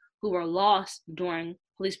Bland, who were lost during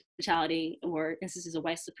police brutality or instances of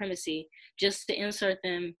white supremacy, just to insert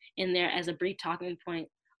them in there as a brief talking point,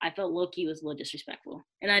 I felt low-key was a little disrespectful,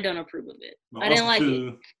 and I don't approve of it. But I didn't like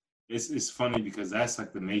it. It's funny because that's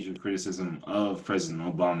like the major criticism of President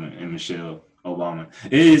Obama and Michelle Obama.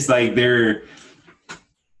 It is like they're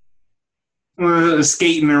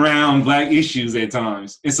skating around Black issues at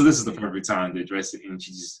times, and so this is the perfect time to address it. And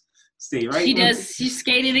she just stay right. She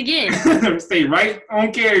skated again. Stay right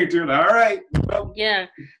on character. All right. Well. Yeah.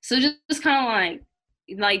 So just kind of like,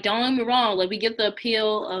 don't get me wrong. Like, we get the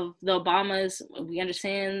appeal of the Obamas. We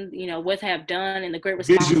understand, what they have done and the great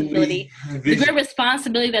responsibility,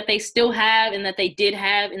 that they still have and that they did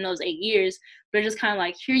have in those 8 years. But just kind of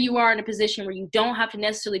like, here you are in a position where you don't have to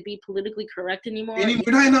necessarily be politically correct anymore.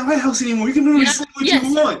 We're not in the White House anymore. You can literally say what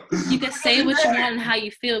you want. You can say what you want and how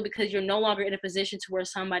you feel because you're no longer in a position to where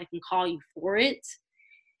somebody can call you for it.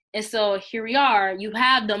 And so here we are. You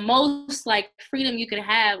have the most like freedom you could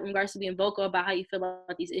have in regards to being vocal about how you feel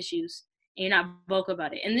about these issues, and you're not vocal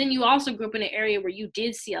about it. And then you also grew up in an area where you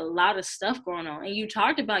did see a lot of stuff going on, and you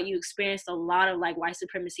talked about you experienced a lot of like white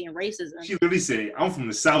supremacy and racism. She really said, "I'm from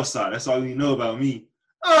the South Side. That's all you know about me."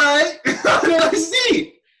 All right, I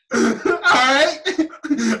see. All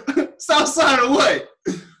right, South Side of what?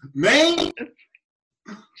 Maine?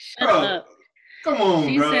 Shut up. Come on,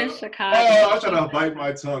 she bro. Said Chicago. Oh, I'm trying to bite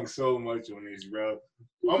my tongue so much on this, bro.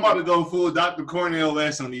 I'm about to go full Dr.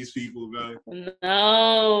 Cornell-esque on these people, bro.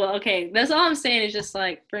 No, okay. That's all I'm saying is just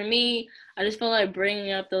like, for me, I just feel like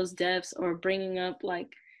bringing up those deaths or bringing up like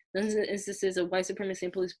those instances of white supremacy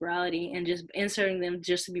and police brutality and just inserting them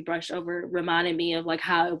just to be brushed over reminded me of like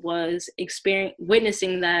how it was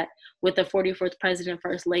witnessing that with the 44th president,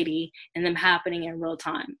 first lady, and them happening in real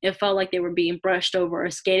time. It felt like they were being brushed over or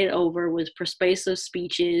skated over with persuasive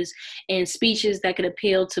speeches and speeches that could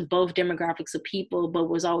appeal to both demographics of people, but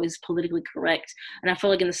was always politically correct. And I feel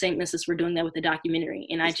like in the same instance, we're doing that with the documentary.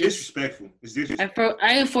 And it's disrespectful. It's disrespectful.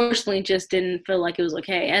 I unfortunately just didn't feel like it was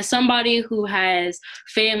okay. As somebody who has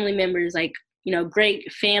family members, like,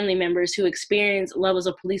 great family members who experience levels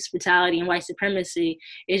of police brutality and white supremacy,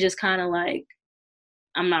 it's just kind of like,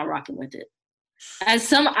 I'm not rocking with it. I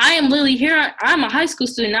am literally here. I'm a high school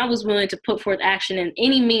student. I was willing to put forth action in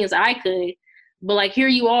any means I could. But like, here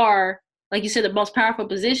you are, like you said, the most powerful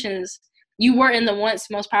positions. You were in the once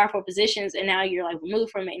most powerful positions, and now you're like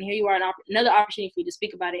removed from it. And here you are, another opportunity for you to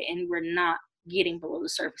speak about it, and we're not getting below the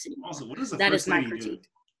surface anymore. Also, what is the that first is my lady critique.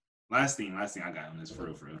 Last thing I got on this for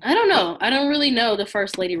real. I don't know. I don't really know the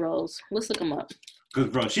first lady roles. Let's look them up. Because,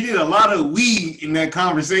 bro, she did a lot of we in that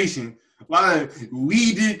conversation. A lot of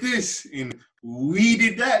we did this and we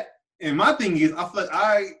did that. And my thing is, I feel like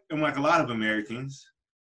I am like a lot of Americans,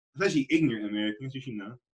 especially ignorant Americans, you should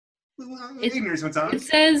know. I'm ignorant sometimes. It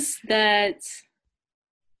says that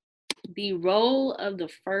the role of the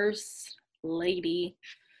first lady,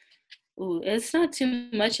 it's not too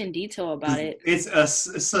much in detail about it. It's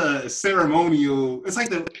a ceremonial, it's like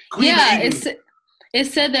the Queen. Yeah, it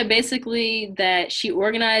said that basically that she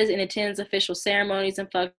organized and attends official ceremonies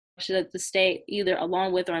and functions at the state, either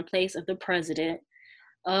along with or in place of the president.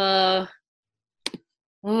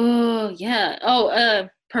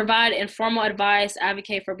 Provide informal advice,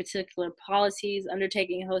 advocate for particular policies,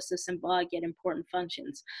 undertaking a host of symbolic yet important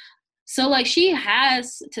functions. So, like, she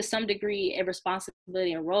has, to some degree, a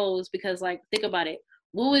responsibility and roles because, like, think about it.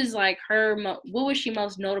 What was, like, what was she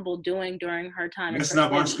most notable doing during her time? Messing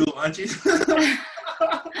up our school lunches?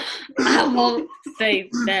 I won't say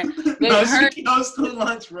that. But she goes school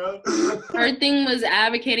lunch, bro. Her thing was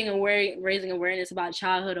advocating and raising awareness about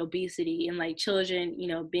childhood obesity and, like, children,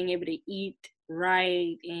 being able to eat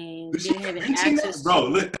right and having access to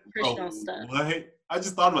nutritional stuff. What? I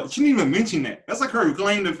just thought about it. She didn't even mention that. That's like her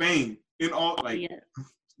claim to fame in all, like,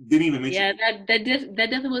 didn't even mention it. Yeah, that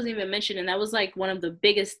definitely wasn't even mentioned, and that was, like, one of the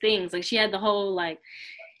biggest things. Like, she had the whole, like,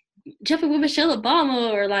 jumping with Michelle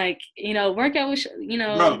Obama or, like, work out with,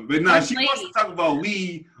 Bro, but nah, she wants to talk about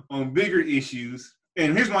we on bigger issues.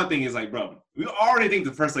 And here's my thing is, like, bro, we already think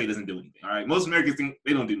the first lady doesn't do anything, all right? Most Americans think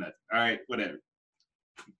they don't do nothing, all right? Whatever.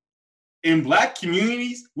 In Black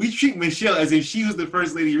communities, we treat Michelle as if she was the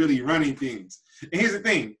first lady really running things. And here's the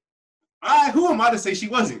thing. Who am I to say she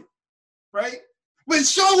wasn't, right? But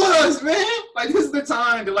show us, man. Like, this is the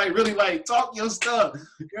time to, like, really, like, talk your stuff.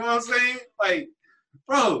 You know what I'm saying? Like,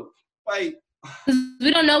 bro, like.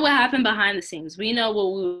 We don't know what happened behind the scenes. We know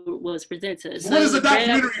what was presented to us. So what is the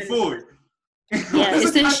documentary for? Yeah,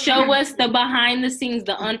 it's to show us the behind the scenes,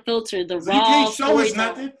 the unfiltered, the raw. You can't show us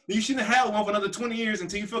nothing. You shouldn't have one for another 20 years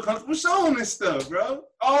until you feel comfortable showing this stuff, bro.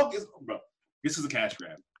 Bro, this is a cash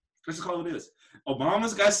grab. Let's just call it this.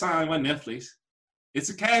 Obama's got signed by Netflix. It's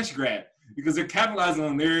a cash grab because they're capitalizing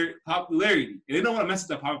on their popularity. And they don't want to mess with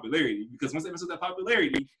that popularity because once they mess with that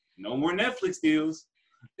popularity, no more Netflix deals.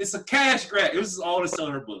 It's a cash grab. It was all to sell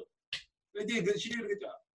her book. They did good. She did a good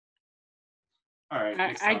job. All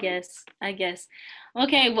right. I guess.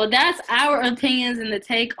 Okay, well, that's our opinions and the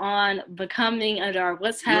take on becoming under our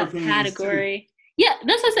What's Hap category. Too. Yeah,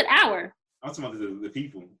 that's what I said, our. I'm talking about the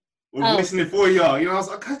people. We're listening for y'all. You know,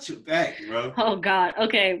 I'll cut you back, bro. Oh, God.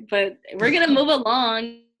 Okay, but we're going to move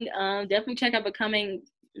along. Definitely check out Becoming.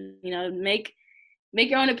 You know, make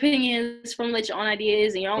your own opinions, formulate your own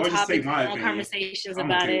ideas and your own topics, your own conversations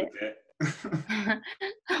about it.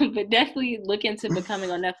 But definitely look into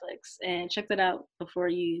Becoming on Netflix and check that out before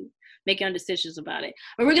you make your own decisions about it.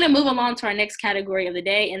 But we're going to move along to our next category of the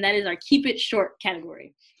day, and that is our Keep It Short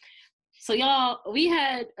category. So, y'all, we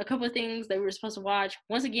had a couple of things that we were supposed to watch.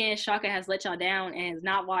 Once again, Shaka has let y'all down and has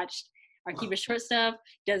not watched our Keep It Short stuff.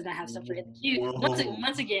 Does not have stuff for the queue.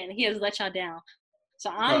 Once again, he has let y'all down.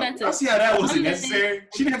 So I'm about to. I see how that wasn't necessary.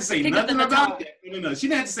 She didn't have to say nothing about that. No. She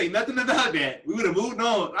didn't have to say nothing about that. We would have moved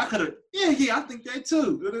on. I could have. Yeah, I think that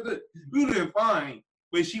too. We would have been fine.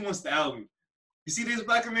 But she wants the album. You see this,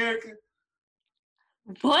 Black America?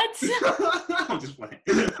 What? I'm just playing.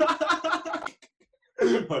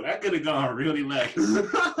 But that could have gone really left. We'll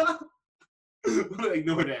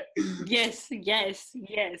ignore that. Yes. I'm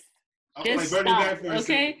just like stop,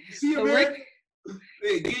 okay? See, America?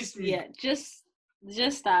 It gets me. Yeah, just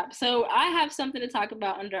stop. So I have something to talk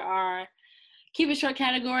about under our Keep It Short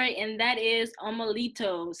category, and that is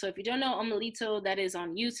Omelito. So if you don't know Omelito, that is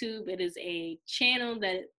on YouTube. It is a channel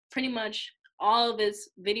that pretty much all of its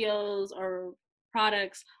videos or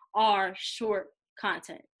products are short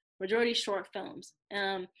content, majority short films.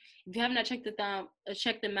 If you have not checked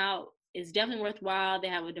them out, it's definitely worthwhile. They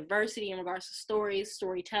have a diversity in regards to stories,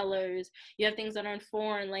 storytellers. You have things that are in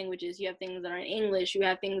foreign languages. You have things that are in English. You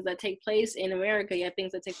have things that take place in America. You have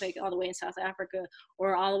things that take place all the way in South Africa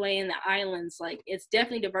or all the way in the islands. Like, it's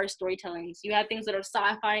definitely diverse storytelling. So you have things that are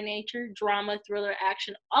sci-fi nature, drama, thriller,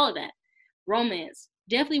 action, all of that. Romance.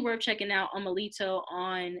 Definitely worth checking out Omelito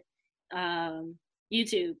on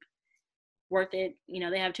YouTube. Worth it. You know,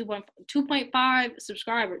 they have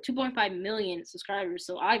 2.5 million subscribers.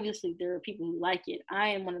 So obviously there are people who like it. I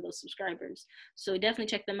am one of those subscribers. So definitely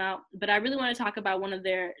check them out. But I really want to talk about one of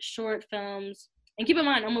their short films. And keep in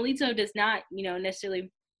mind, Omelito does not,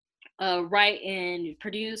 necessarily write and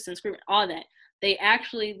produce and script, all that. They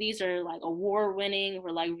actually, these are like award-winning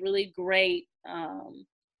or like really great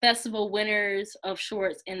festival winners of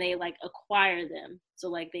shorts, and they like acquire them. So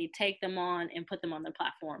like they take them on and put them on their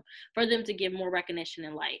platform for them to give more recognition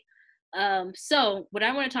and light. So what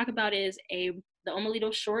I want to talk about is the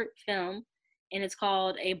Omelito short film, and it's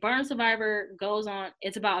called It's about a burn survivor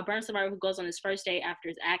who goes on his first day after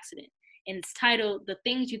his accident, and it's titled The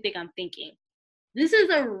Things You Think I'm Thinking. This is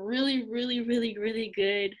a really, really, really, really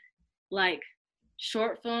good like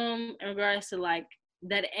short film in regards to like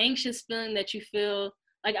that anxious feeling that you feel.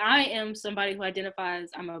 Like, I am somebody who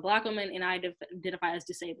I'm a Black woman, and I identify as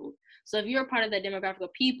disabled. So if you're a part of that demographic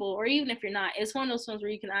of people, or even if you're not, it's one of those films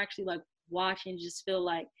where you can actually like watch and just feel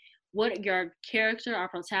like what your character, our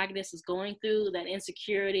protagonist, is going through, that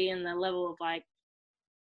insecurity and the level of like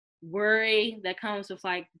worry that comes with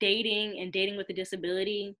like dating with a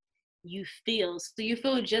disability. You feel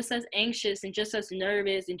just as anxious and just as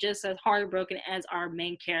nervous and just as heartbroken as our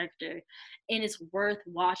main character, and it's worth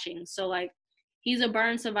watching. So like, he's a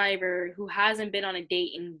burn survivor who hasn't been on a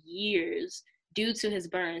date in years due to his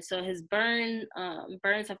burns. So his burns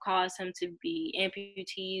have caused him to be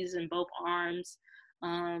amputees in both arms.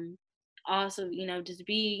 Also, just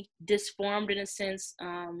be disformed in a sense,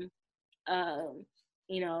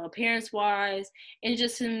 appearance-wise, and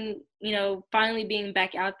just him, finally being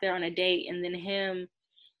back out there on a date, and then him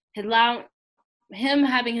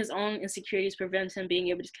having his own insecurities prevents him being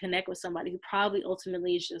able to connect with somebody who probably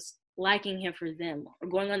ultimately is just liking him for them or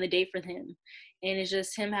going on the date for him. And it's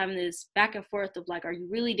just him having this back and forth of like, are you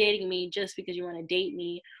really dating me just because you want to date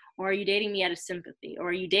me, Or are you dating me out of sympathy? Or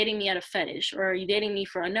are you dating me out of fetish? Or are you dating me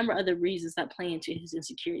for a number of other reasons that play into his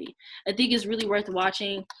insecurity? I think it's really worth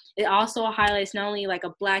watching. It also highlights not only like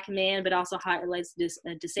a Black man, but also highlights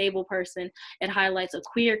a disabled person. It highlights a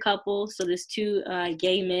queer couple. So there's two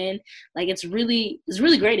gay men. Like it's really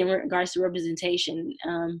great in regards to representation.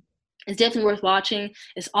 It's definitely worth watching.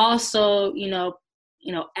 It's also,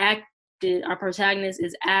 acted. Our protagonist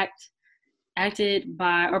is acted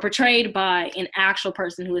by or portrayed by an actual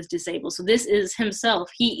person who is disabled. So this is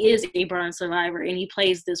himself. He is a burn survivor and he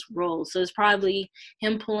plays this role. So it's probably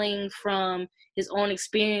him pulling from his own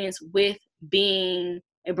experience with being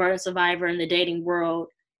a burn survivor in the dating world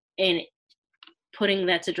and putting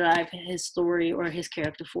that to drive his story or his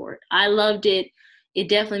character forward. I loved it. It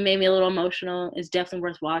definitely made me a little emotional. It's definitely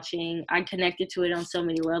worth watching. I connected to it on so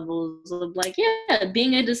many levels of like, yeah,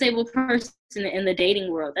 being a disabled person in the dating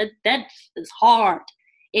world, that is hard.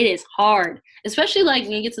 It is hard, especially like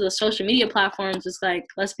when you get to the social media platforms. It's like,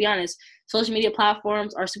 let's be honest, social media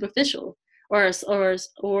platforms are superficial, or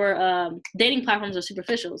dating platforms are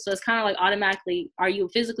superficial. So it's kind of like automatically, are you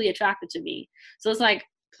physically attracted to me? So it's like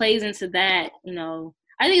plays into that,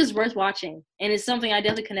 I think it's worth watching, and it's something I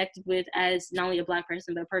definitely connected with as not only a Black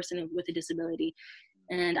person, but a person with a disability.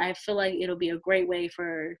 And I feel like it'll be a great way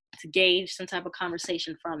to gauge some type of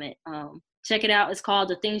conversation from it. Check it out. It's called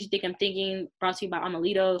The Things You Think I'm Thinking, brought to you by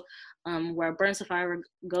Amelito, where a burn survivor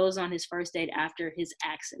goes on his first date after his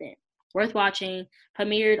accident. Worth watching.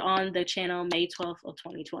 Premiered on the channel May 12th of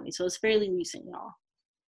 2020. So it's fairly recent, y'all.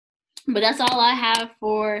 But that's all I have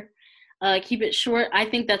for Keep It Short. I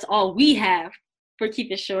think that's all we have for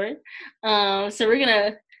Keep It Short. So we're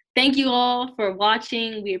gonna thank you all for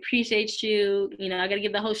watching. We appreciate you. I gotta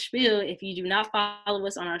give the whole spiel. If you do not follow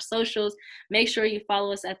us on our socials, make sure you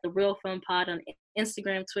follow us at The Real Film Pod on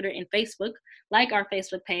Instagram, Twitter, and Facebook. Like our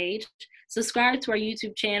Facebook page. Subscribe to our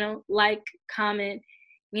YouTube channel. Like, comment.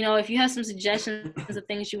 If you have some suggestions of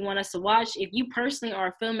things you want us to watch, if you personally are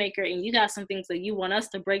a filmmaker and you got some things that you want us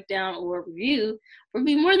to break down or review, we'll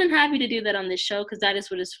be more than happy to do that on this show, because that is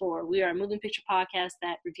what it's for. We are a moving picture podcast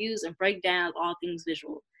that reviews and break down all things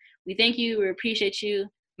visual. We thank you. We appreciate you.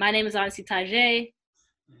 My name is Odyssey Tajay.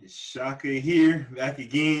 Shaka here, back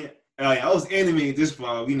again. I was animated this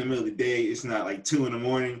far. We in the middle of the day. It's not like 2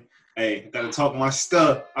 a.m. Hey, gotta talk my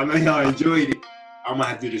stuff. I know y'all enjoyed it. I'm gonna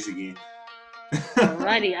have to do this again.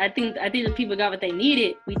 Alrighty, I think the people got what they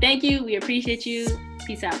needed. We thank you. We appreciate you.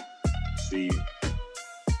 Peace out. See you.